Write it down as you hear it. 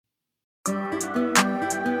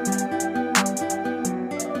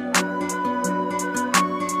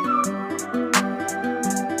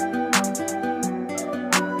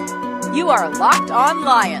You are Locked On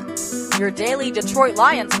Lions, your daily Detroit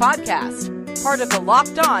Lions podcast, part of the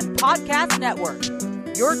Locked On Podcast Network,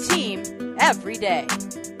 your team every day.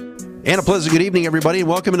 And a pleasant good evening, everybody, and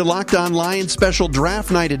welcome to Locked On Lions special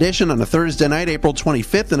draft night edition on a Thursday night, April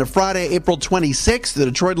 25th, and a Friday, April 26th. The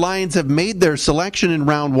Detroit Lions have made their selection in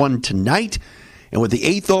round one tonight, and with the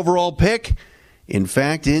 8th overall pick, in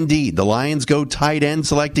fact, indeed, the Lions go tight end,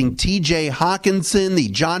 selecting T.J. Hockenson, the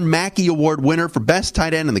John Mackey Award winner for best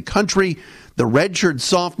tight end in the country. The redshirt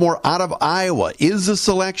sophomore out of Iowa is the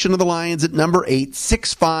selection of the Lions at number 8,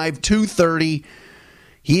 6'5", 230.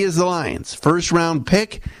 He is the Lions' first-round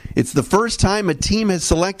pick. It's the first time a team has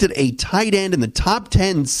selected a tight end in the top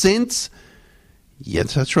 10 since,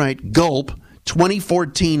 yes, that's right, Gulp,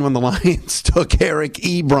 2014 when the Lions took Eric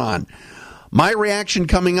Ebron. My reaction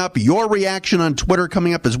coming up, your reaction on Twitter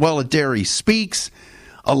coming up as well at Derry Speaks.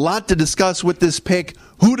 A lot to discuss with this pick.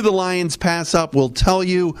 Who do the Lions pass up? We'll tell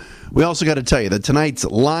you. We also got to tell you that tonight's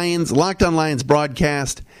Locked On Lions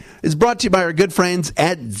broadcast is brought to you by our good friends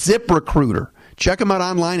at ZipRecruiter. Check them out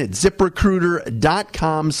online at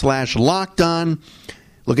ZipRecruiter.com/lockedon.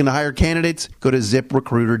 Looking to hire candidates? Go to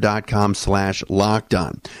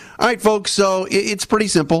ZipRecruiter.com/lockedon. All right, folks, so it's pretty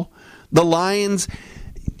simple. The Lions,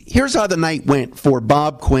 here's how the night went for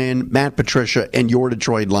Bob Quinn, Matt Patricia, and your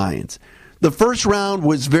Detroit Lions. The first round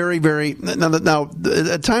was very, now, at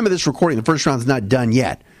the time of this recording, the first round's not done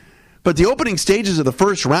yet. But the opening stages of the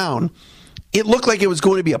first round, it looked like it was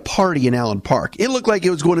going to be a party in Allen Park. It looked like it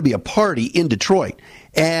was going to be a party in Detroit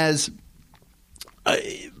as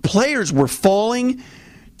players were falling,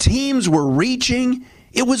 teams were reaching.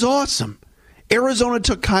 It was awesome. Arizona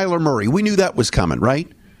took Kyler Murray. We knew that was coming,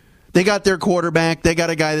 right? They got their quarterback. They got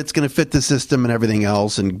a guy that's going to fit the system and everything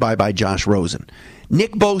else, and bye-bye Josh Rosen.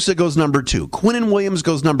 Nick Bosa goes number 2. Quinnen Williams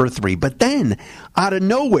goes number 3. But then, out of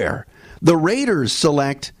nowhere, the Raiders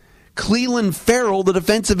select Clelin Ferrell, the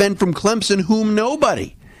defensive end from Clemson, whom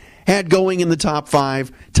nobody had going in the top 5,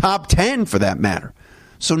 top 10 for that matter.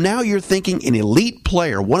 So now you're thinking an elite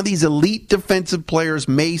player, one of these elite defensive players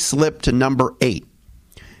may slip to number 8.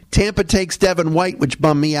 Tampa takes Devin White, which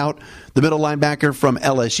bummed me out, the middle linebacker from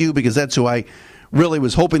LSU, because that's who I really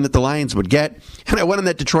was hoping that the Lions would get. And I went on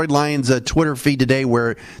that Detroit Lions Twitter feed today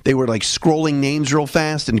where they were like scrolling names real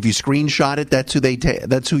fast, and if you screenshot it, that's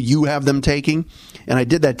who you have them taking. And I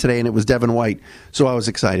did that today, and it was Devin White, so I was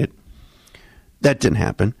excited. That didn't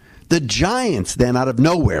happen. The Giants, then, out of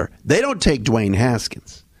nowhere, they don't take Dwayne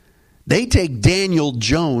Haskins. They take Daniel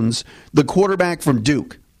Jones, the quarterback from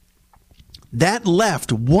Duke. That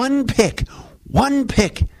left one pick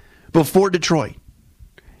before Detroit.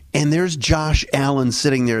 And there's Josh Allen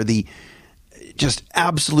sitting there, the just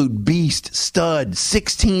absolute beast, stud,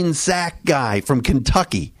 16-sack guy from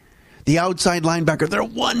Kentucky, the outside linebacker. They're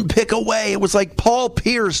one pick away. It was like Paul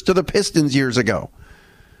Pierce to the Pistons years ago.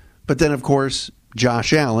 But then, of course,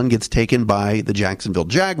 Josh Allen gets taken by the Jacksonville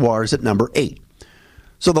Jaguars at number 8.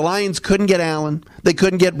 So the Lions couldn't get Allen. They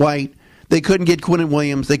couldn't get White. They couldn't get Quinnen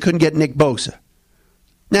Williams. They couldn't get Nick Bosa.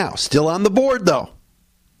 Now, still on the board, though,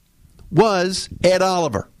 was Ed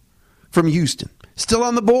Oliver from Houston. Still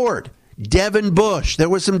on the board, Devin Bush. There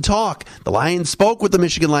was some talk. The Lions spoke with the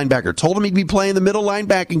Michigan linebacker, told him he'd be playing the middle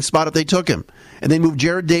linebacking spot if they took him, and they moved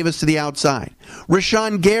Jared Davis to the outside.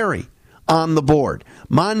 Rashawn Gary on the board.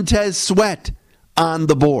 Montez Sweat on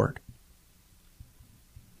the board.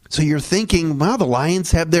 So you're thinking, wow, the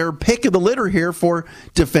Lions have their pick of the litter here for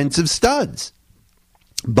defensive studs.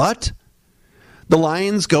 But the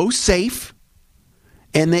Lions go safe,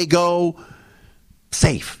 and they go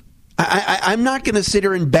safe. I'm not going to sit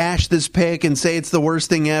here and bash this pick and say it's the worst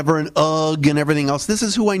thing ever and ugh and everything else. This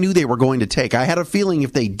is who I knew they were going to take. I had a feeling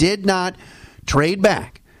if they did not trade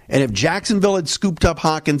back, and if Jacksonville had scooped up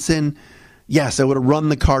Hockenson, yes, I would have run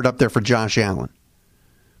the card up there for Josh Allen.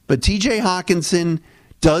 But T.J. Hockenson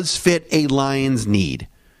does fit a Lions need,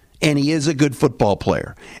 and he is a good football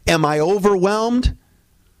player. Am I overwhelmed?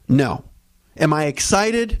 No. Am I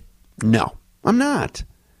excited? No, I'm not.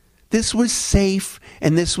 This was safe,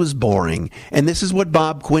 and this was boring, and this is what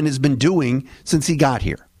Bob Quinn has been doing since he got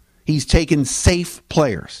here. He's taken safe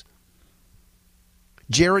players.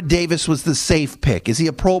 Jared Davis was the safe pick. Is he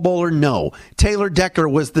a Pro Bowler? No. Taylor Decker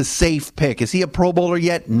was the safe pick. Is he a Pro Bowler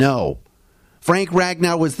yet? No. Frank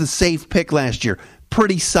Ragnow was the safe pick last year.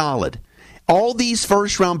 Pretty solid. All these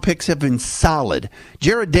first-round picks have been solid.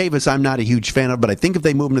 Jared Davis, I'm not a huge fan of, but I think if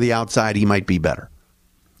they move him to the outside, he might be better.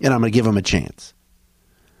 And I'm going to give him a chance.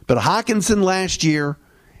 But Hockenson last year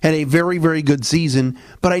had a very, very good season,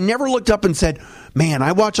 but I never looked up and said, man,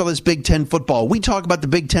 I watch all this Big Ten football. We talk about the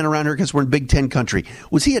Big Ten around here because we're in Big Ten country.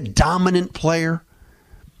 Was he a dominant player?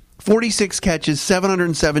 46 catches,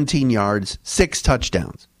 717 yards, 6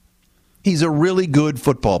 touchdowns. He's a really good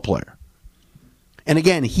football player. And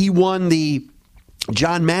again, he won the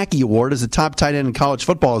John Mackey Award as the top tight end in college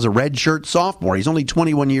football as a redshirt sophomore. He's only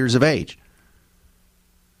 21 years of age.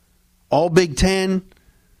 All Big Ten,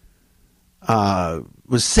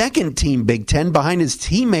 was second team Big Ten behind his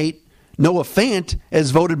teammate Noah Fant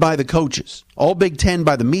as voted by the coaches. All Big Ten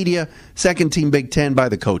by the media, second team Big Ten by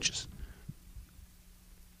the coaches.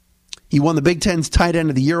 He won the Big Ten's Tight End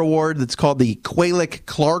of the Year award that's called the Quaylick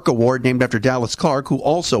Clark Award, named after Dallas Clark, who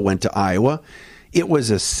also went to Iowa. It was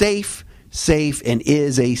a safe, and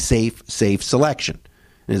is a safe selection.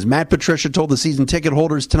 And as Matt Patricia told the season ticket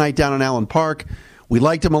holders tonight down in Allen Park, we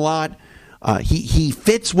liked him a lot. He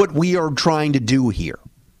fits what we are trying to do here,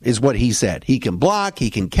 is what he said. He can block, he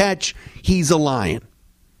can catch, he's a Lion.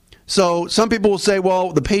 So some people will say,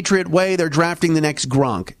 well, the Patriot way, they're drafting the next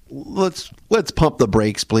Gronk. Let's pump the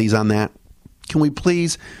brakes, please, on that. Can we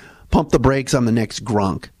please pump the brakes on the next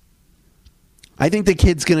Gronk? I think the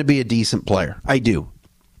kid's going to be a decent player. I do.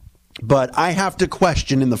 But I have to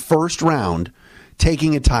question in the first round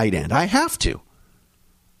taking a tight end. I have to.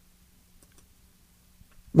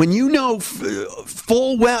 When you know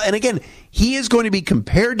full well, and again, he is going to be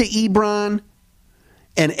compared to Ebron,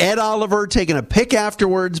 and Ed Oliver, taking a pick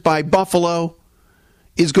afterwards by Buffalo,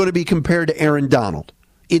 is going to be compared to Aaron Donald.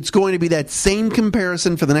 It's going to be that same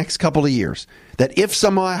comparison for the next couple of years. That if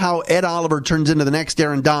somehow Ed Oliver turns into the next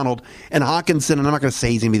Aaron Donald, and Hawkinson, and I'm not going to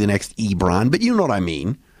say he's going to be the next Ebron, but you know what I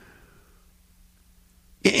mean.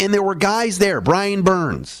 And there were guys there, Brian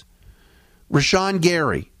Burns, Rashawn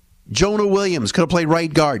Gary, Jonah Williams could have played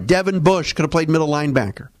right guard, Devin Bush could have played middle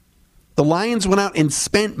linebacker. The Lions went out and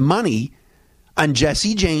spent money on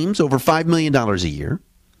Jesse James, over $5 million a year,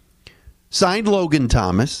 signed Logan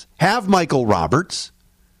Thomas, have Michael Roberts.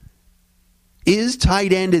 Is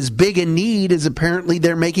tight end as big a need as apparently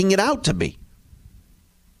they're making it out to be?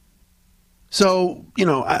 So,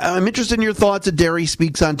 I'm interested in your thoughts at Derry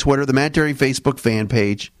Speaks on Twitter, the Matt Derry Facebook fan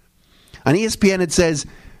page. On ESPN, it says,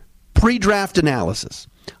 pre-draft analysis.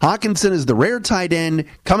 Hawkinson is the rare tight end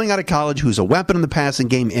coming out of college who's a weapon in the passing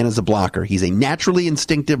game and as a blocker. He's a naturally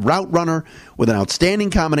instinctive route runner with an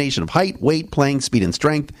outstanding combination of height, weight, playing speed, and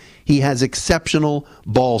strength. He has exceptional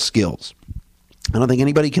ball skills. I don't think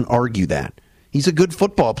anybody can argue that. He's a good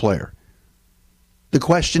football player. The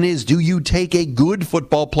question is, do you take a good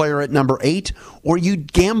football player at number 8, or you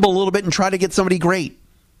gamble a little bit and try to get somebody great?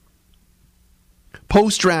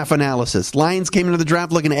 Post-draft analysis. Lions came into the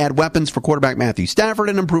draft looking to add weapons for quarterback Matthew Stafford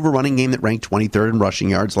and improve a running game that ranked 23rd in rushing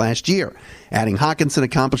yards last year. Adding Hawkinson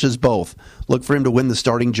accomplishes both. Look for him to win the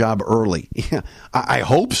starting job early. Yeah, I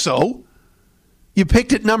hope so. You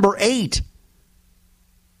picked at number 8.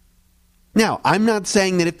 Now, I'm not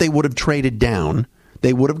saying that if they would have traded down,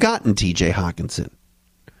 they would have gotten TJ Hawkinson.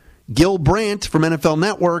 Gil Brandt from NFL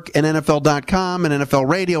Network and NFL.com and NFL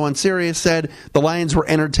Radio on Sirius said the Lions were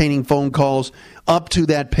entertaining phone calls up to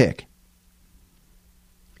that pick.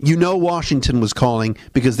 Washington was calling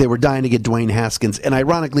because they were dying to get Dwayne Haskins, and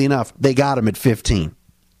ironically enough, they got him at 15.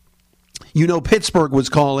 Pittsburgh was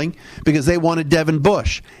calling because they wanted Devin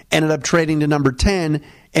Bush, ended up trading to number 10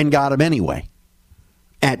 and got him anyway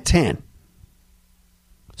at 10.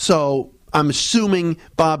 So I'm assuming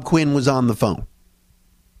Bob Quinn was on the phone.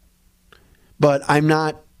 But I'm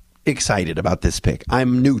not excited about this pick.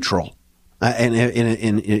 I'm neutral.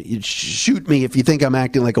 And shoot me if you think I'm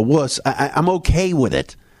acting like a wuss. I'm okay with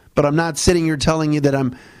it. But I'm not sitting here telling you that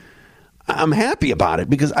I'm happy about it,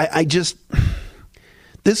 because I just...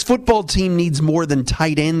 This football team needs more than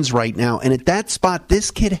tight ends right now. And at that spot,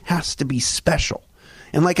 this kid has to be special.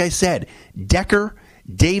 And like I said, Decker,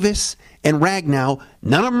 Davis, and Ragnow,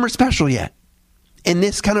 none of them are special yet. And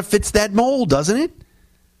this kind of fits that mold, doesn't it?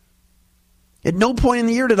 At no point in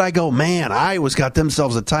the year did I go, man, Iowa's got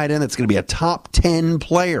themselves a tight end that's going to be a top 10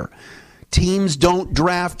 player. Teams don't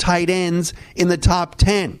draft tight ends in the top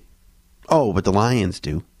 10. Oh, but the Lions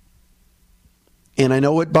do. And I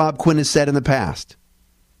know what Bob Quinn has said in the past.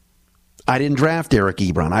 I didn't draft Eric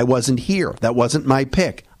Ebron. I wasn't here. That wasn't my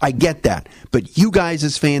pick. I get that. But you guys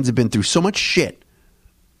as fans have been through so much shit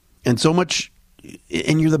and so much,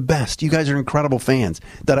 and you're the best. You guys are incredible fans,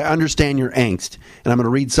 that I understand your angst. And I'm going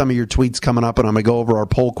to read some of your tweets coming up, and I'm going to go over our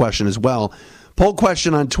poll question as well. Poll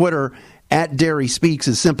question on Twitter, at Derry Speaks,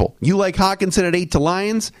 is simple. You like Hawkinson at 8 to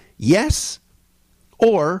Lions? Yes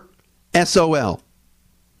or SOL?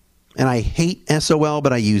 And I hate SOL,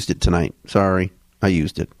 but I used it tonight. Sorry, I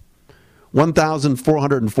used it.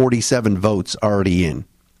 1,447 votes already in.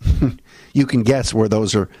 You can guess where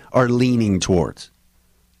those are leaning towards.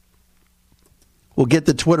 We'll get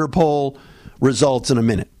the Twitter poll results in a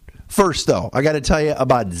minute. First, though, I got to tell you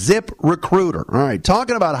about ZipRecruiter. All right,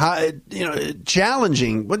 talking about how,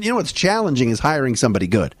 challenging. But what's challenging is hiring somebody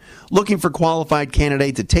good. Looking for qualified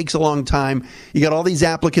candidates, it takes a long time. You got all these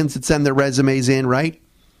applicants that send their resumes in, right?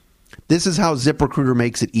 This is how ZipRecruiter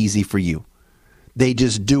makes it easy for you. They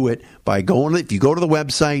just do it by going. If you go to the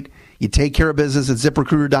website, you take care of business at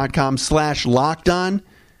ZipRecruiter.com/lockedon.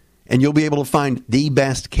 And you'll be able to find the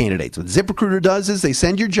best candidates. What ZipRecruiter does is they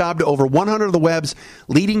send your job to over 100 of the web's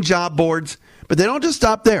leading job boards, but they don't just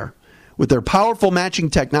stop there. With their powerful matching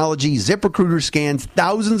technology, ZipRecruiter scans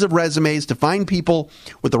thousands of resumes to find people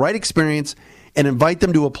with the right experience and invite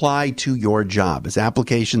them to apply to your job. As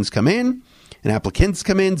applications come in and applicants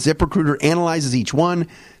come in, ZipRecruiter analyzes each one,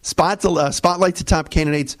 spotlights the top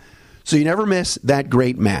candidates, so you never miss that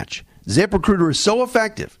great match. ZipRecruiter is so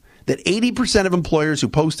effective that 80% of employers who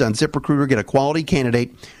post on ZipRecruiter get a quality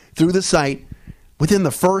candidate through the site within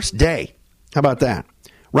the first day. How about that?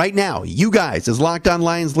 Right now, you guys, as Locked On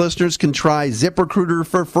Lions listeners, can try ZipRecruiter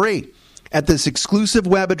for free at this exclusive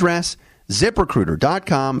web address,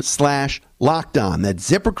 ZipRecruiter.com/lockedon.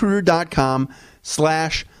 That's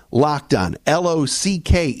ZipRecruiter.com/lockedon. LOCKEDON.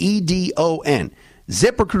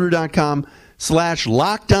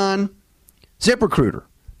 ZipRecruiter.com/lockedon. ZipRecruiter,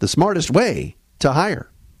 the smartest way to hire.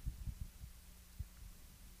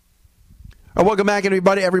 Welcome back,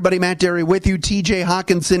 everybody. Matt Derry with you. TJ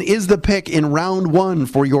Hockenson is the pick in round one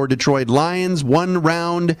for your Detroit Lions. One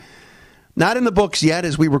round, not in the books yet,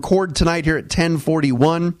 as we record tonight here at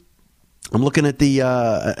 10:41. I'm looking at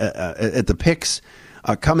the picks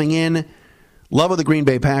coming in. Love what the Green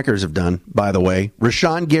Bay Packers have done, by the way.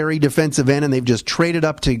 Rashawn Gary, defensive end, and they've just traded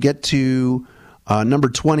up to get to number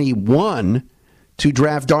 21 to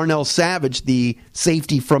draft Darnell Savage, the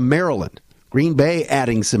safety from Maryland. Green Bay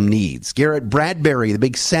adding some needs. Garrett Bradbury, the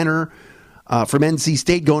big center from NC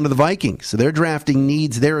State, going to the Vikings. So they're drafting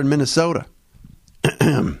needs there in Minnesota.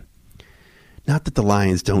 Not that the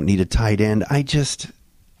Lions don't need a tight end. I just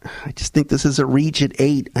think this is a reach at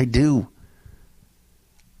 8. I do.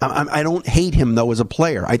 I don't hate him, though, as a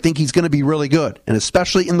player. I think he's going to be really good. And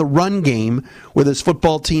especially in the run game, where this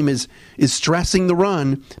football team is stressing the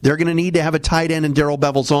run, they're going to need to have a tight end in Darrell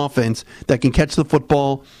Bevell's offense that can catch the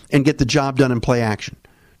football and get the job done in play action.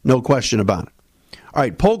 No question about it. All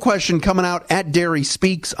right, poll question coming out at Derry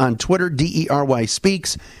Speaks on Twitter, DERY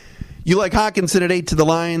Speaks. You like Hockenson at 8 to the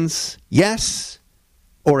Lions? Yes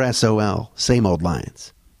or SOL? Same old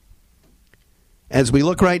Lions. As we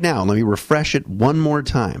look right now, let me refresh it one more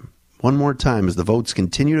time. One more time as the votes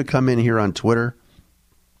continue to come in here on Twitter.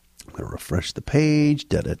 I'm going to refresh the page.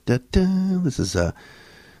 This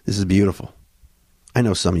is beautiful. I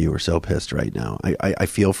know some of you are so pissed right now. I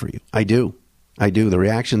feel for you. I do. The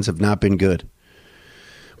reactions have not been good.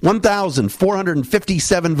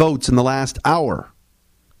 1,457 votes in the last hour.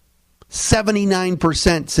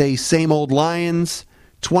 79% say same old Lions.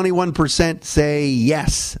 21% say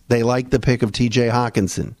yes, they like the pick of TJ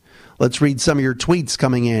Hockenson. Let's read some of your tweets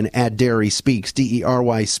coming in at Derry Speaks,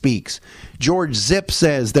 DERY Speaks. George Zip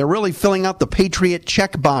says, they're really filling out the Patriot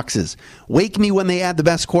check boxes. Wake me when they add the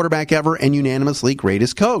best quarterback ever and unanimously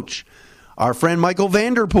greatest coach. Our friend Michael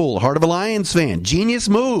Vanderpool, heart of a Lions fan. Genius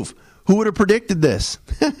move. Who would have predicted this?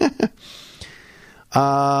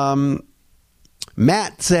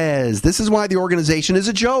 Matt says, this is why the organization is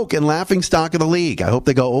a joke and laughing stock of the league. I hope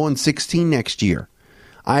they go 0-16 next year.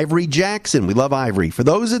 Ivory Jackson, we love Ivory. For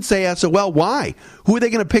those that say SOL, why? Who are they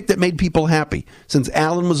going to pick that made people happy since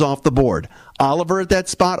Allen was off the board? Oliver at that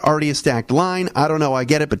spot, already a stacked line. I don't know, I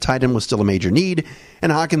get it, but tight end was still a major need.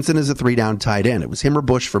 And Hockenson is a 3-down tight end. It was him or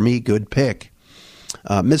Bush for me, good pick.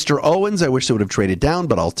 Mr. Owens, I wish they would have traded down,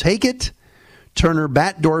 but I'll take it. Turner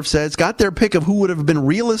Batdorf says, got their pick of who would have been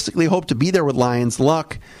realistically hoped to be there with Lions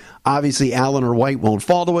luck. Obviously, Allen or White won't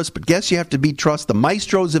fall to us, but guess you have to trust the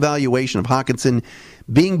maestro's evaluation of Hockenson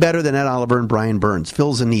being better than Ed Oliver and Brian Burns.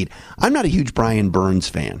 Fills a need. I'm not a huge Brian Burns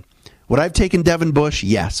fan. Would I have taken Devin Bush?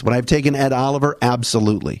 Yes. Would I have taken Ed Oliver?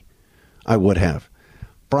 Absolutely. I would have.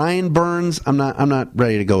 Brian Burns, I'm not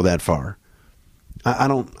ready to go that far. I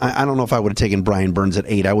don't know if I would have taken Brian Burns at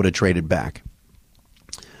 8. I would have traded back.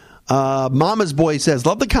 Mama's Boy says,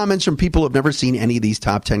 love the comments from people who have never seen any of these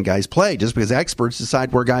top 10 guys play. Just because experts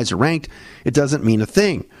decide where guys are ranked, it doesn't mean a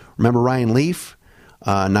thing. Remember Ryan Leaf?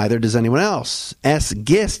 Neither does anyone else. S.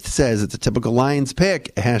 Gist says, it's a typical Lions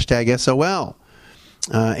pick. Hashtag SOL.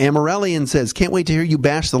 Amarellian says, can't wait to hear you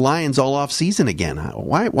bash the Lions all off season again.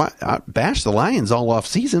 Why bash the Lions all off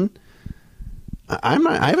season?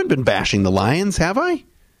 I haven't been bashing the Lions, have I?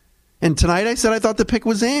 And tonight I said I thought the pick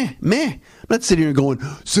was meh. I'm not sitting here going,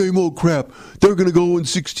 same old crap. They're going to go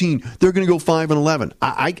 0-16. They're going to go 5-11.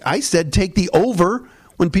 I said take the over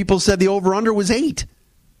when people said the over-under was 8.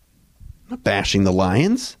 I'm not bashing the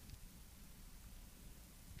Lions.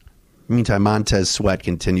 Meantime, Montez Sweat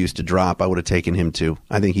continues to drop. I would have taken him too.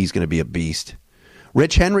 I think he's going to be a beast.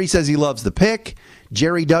 Rich Henry says he loves the pick.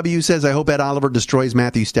 Jerry W. says, I hope Ed Oliver destroys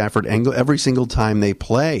Matthew Stafford every single time they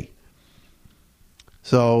play.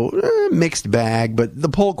 So, mixed bag, but the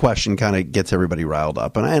poll question kind of gets everybody riled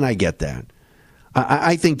up, and I get that.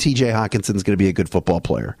 I think T.J. Hawkinson's going to be a good football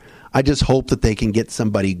player. I just hope that they can get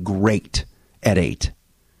somebody great at 8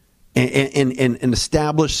 and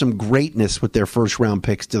establish some greatness with their first-round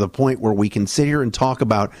picks to the point where we can sit here and talk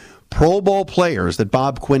about Pro Bowl players that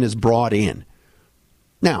Bob Quinn has brought in.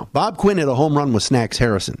 Now, Bob Quinn had a home run with Snacks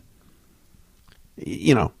Harrison.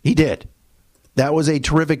 You know, he did. That was a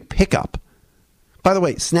terrific pickup. By the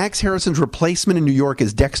way, Snacks Harrison's replacement in New York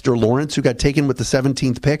is Dexter Lawrence, who got taken with the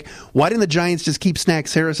 17th pick. Why didn't the Giants just keep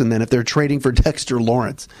Snacks Harrison then if they're trading for Dexter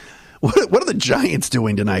Lawrence? What are the Giants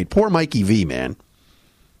doing tonight? Poor Mikey V, man.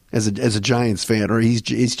 As a Giants fan, or he's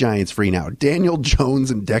Giants free now. Daniel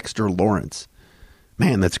Jones and Dexter Lawrence.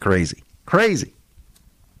 Man, that's crazy. Crazy.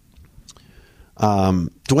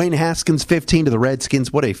 Dwayne Haskins, 15 to the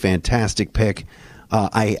Redskins. What a fantastic pick.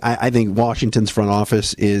 I think Washington's front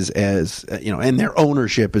office is as, and their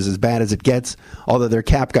ownership is as bad as it gets. Although their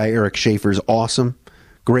cap guy, Eric Schaefer, is awesome.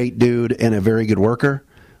 Great dude and a very good worker.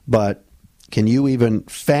 But can you even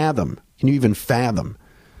fathom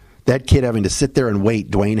that kid having to sit there and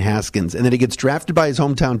wait, Dwayne Haskins, and then he gets drafted by his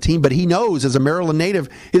hometown team, but he knows as a Maryland native,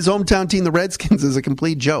 his hometown team, the Redskins, is a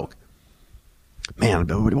complete joke. Man,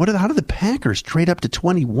 how did the Packers trade up to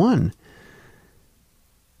 21?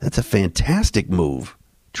 That's a fantastic move.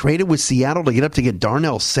 Traded with Seattle to get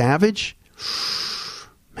Darnell Savage?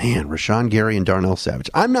 Man, Rashawn Gary and Darnell Savage.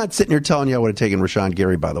 I'm not sitting here telling you I would have taken Rashawn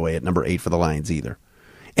Gary, by the way, at number 8 for the Lions either.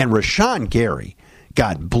 And Rashawn Gary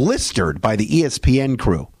got blistered by the ESPN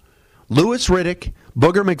crew. Louis Riddick,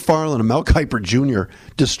 Booger McFarland, and Mel Kiper Jr.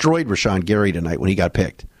 destroyed Rashawn Gary tonight when he got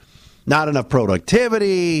picked. Not enough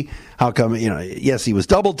productivity. How come, yes, he was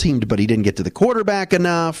double-teamed, but he didn't get to the quarterback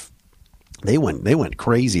enough. They went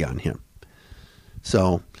crazy on him.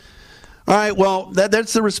 So, all right, well,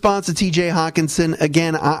 that's the response to T.J. Hawkinson.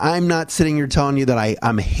 Again, I'm not sitting here telling you that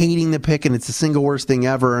I'm hating the pick and it's the single worst thing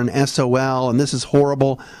ever and SOL and this is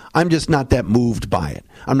horrible. I'm just not that moved by it.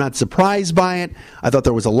 I'm not surprised by it. I thought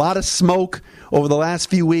there was a lot of smoke over the last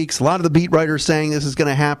few weeks. A lot of the beat writers saying this is going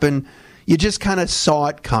to happen. You just kind of saw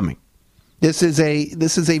it coming. This is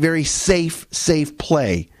a very safe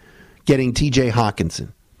play, getting T.J.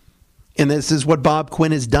 Hawkinson. And this is what Bob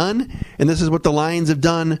Quinn has done, and this is what the Lions have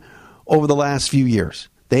done over the last few years.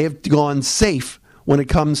 They have gone safe when it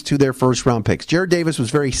comes to their first-round picks. Jared Davis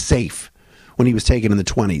was very safe when he was taken in the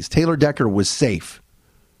 20s. Taylor Decker was safe.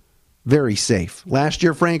 Very safe. Last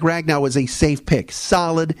year, Frank Ragnow was a safe pick.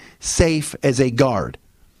 Solid, safe as a guard.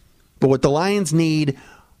 But what the Lions need,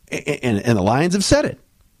 and the Lions have said it,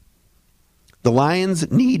 the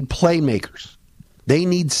Lions need playmakers. They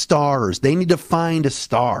need stars. They need to find a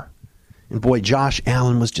star. And boy, Josh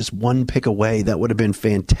Allen was just one pick away. That would have been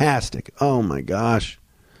fantastic. Oh, my gosh.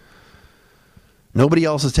 Nobody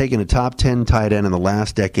else has taken a top 10 tight end in the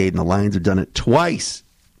last decade, and the Lions have done it twice.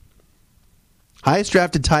 Highest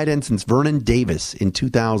drafted tight end since Vernon Davis in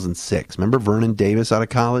 2006. Remember Vernon Davis out of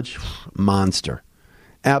college? Monster.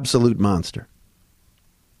 Absolute monster.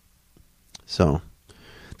 So,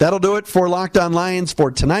 that'll do it for Locked On Lions for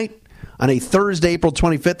tonight. On a Thursday, April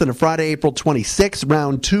 25th, and a Friday, April 26th.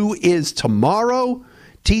 Round 2 is tomorrow.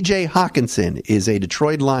 T.J. Hawkinson is a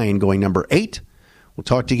Detroit Lion going number 8. We'll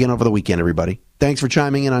talk to you again over the weekend, everybody. Thanks for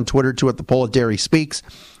chiming in on Twitter, too, at the poll at Derry Speaks.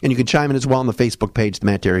 And you can chime in as well on the Facebook page, the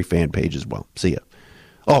Matt Derry fan page as well. See ya.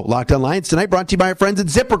 Oh, Locked On Lions tonight brought to you by our friends at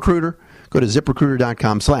ZipRecruiter. Go to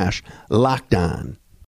ZipRecruiter.com/LockedOn.